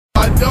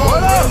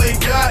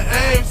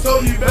so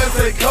you better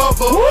take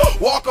cover.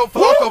 Waka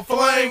Flocka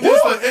flame,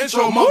 this the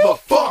intro,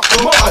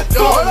 motherfucker. I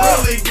don't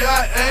really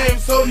got aim,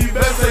 so you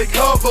better take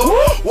cover.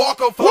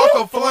 Waka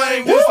Flocka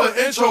flame, this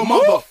the intro,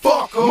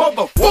 motherfucker.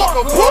 Waka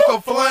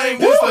Flocka flame,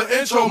 this the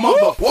intro,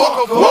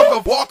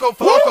 motherfucker. Waka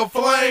Flocka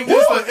flame,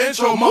 this the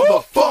intro,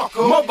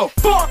 motherfucker.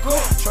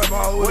 Trap,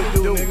 what it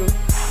do, nigga?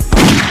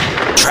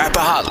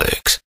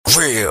 Trapaholics,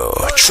 real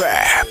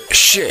trap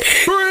shit.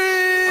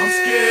 I'm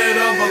scared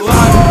of a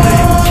lot of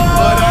things,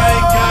 but I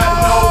ain't got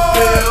no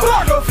fear.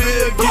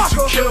 Fear get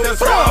you killed,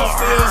 that's why I'm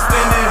still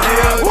standing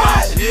here.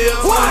 Yeah,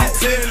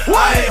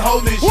 I ain't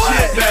holding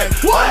shit back.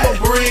 I'ma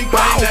bring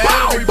pain to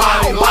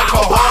everybody like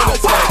a heart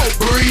attack.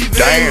 Breathe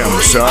in,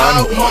 breathe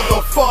out,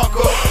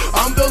 motherfucker.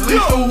 I'm the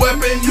lethal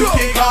weapon, you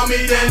can call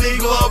me Danny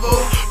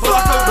Glover.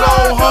 Flocka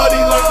go hard, he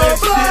learned that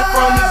shit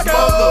from his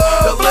mother.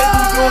 The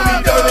label do me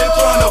dirty,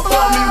 tryna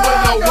fuck me with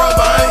no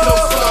rubber, I ain't no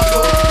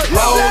sucker.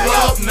 Roll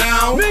up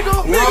now,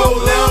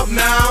 roll up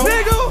now,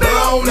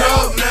 blown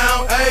up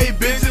now. Ayy,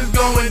 bitches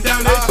going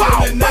down, that shit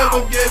that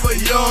never gave a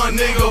young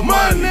nigga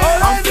money.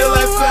 I'm still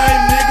that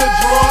same nigga,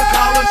 drawn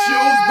collar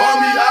shoes,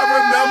 bummy. I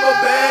remember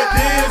back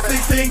then,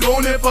 16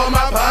 going in for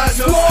my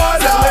partner.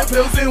 Selling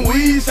pills and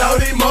weed,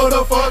 shouting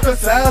motherfucker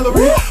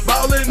salary.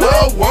 Ballin'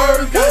 up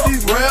words, got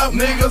these rap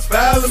niggas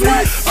fouling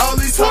me. All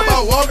these talk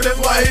about Walker, that's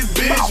why his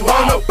bitch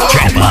wanna fuck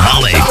me.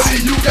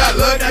 Shouty, you got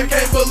luck, I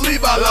can't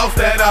believe I lost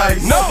that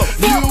ice.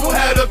 You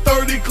had a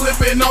 30 clip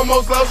and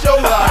almost lost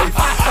your life.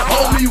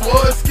 Homie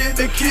was scared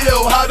to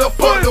kill, how the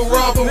fuck the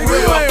robber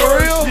real?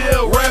 First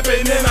year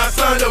rapping and I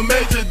signed a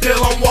major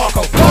deal on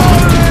Waka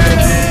Flocka.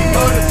 King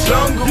of the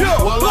jungle,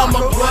 well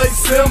I'ma play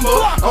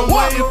Simba. I'm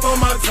waiting for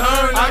my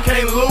turn, I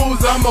can't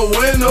lose, I'm a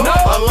winner.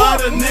 A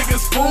lot of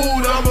niggas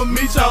fooled, I'ma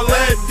meet y'all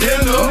at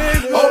dinner.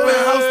 Open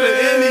house to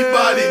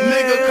anybody,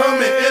 nigga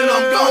coming in,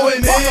 I'm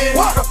going in.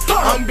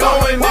 I'm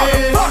going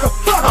in,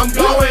 I'm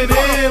going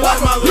in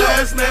like my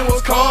last name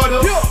was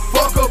Carter.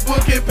 Fuck a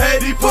booking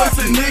patty,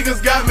 pussy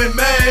niggas got me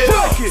mad.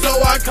 So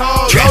I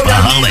called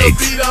Trapaholics.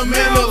 Beat, I'm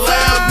in the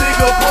lab,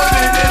 nigga put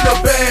it in the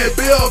bag.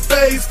 Bill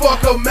face,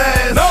 fuck a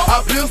mask.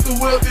 I pistol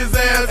whipped his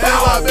ass,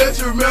 hell I bet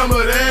you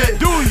remember that.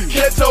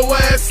 Catch your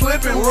ass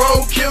slipping,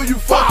 roll, kill you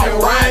fucking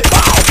rat.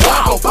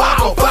 Waka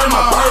Flocka, play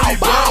my early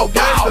ball,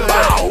 gangsta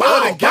that.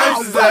 Where the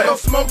gangsters at? I'm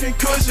smoking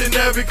cushion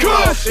every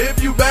club.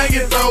 If you bang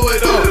it, throw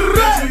it up.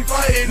 Bitch, we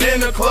fighting in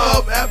the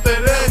club, after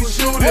that we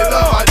shoot it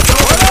up. I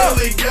don't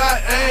really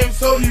got aim,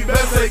 so you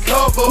better take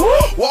cover.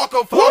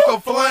 Waka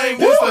Flocka flame,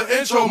 this the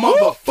intro,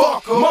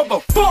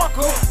 motherfucker.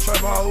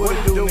 Trap, what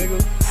it do, nigga?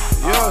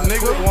 Yeah,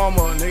 nigga, warm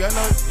up, nigga. I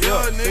know,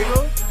 yeah,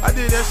 nigga. I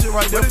did that shit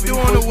right there. What it do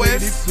on the west?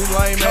 These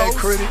lame ass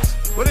critics.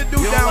 What it do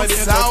down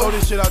south? Throw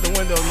this shit out the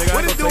window, nigga.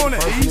 What it do on the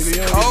east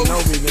coast?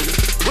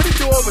 What it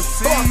do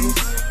overseas?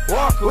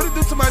 What it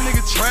do to my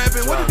nigga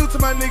trapping? What it do to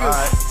my nigga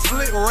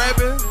slick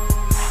rapping?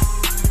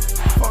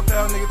 Fuck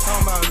that nigga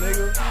talking about,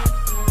 nigga.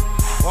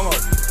 One more.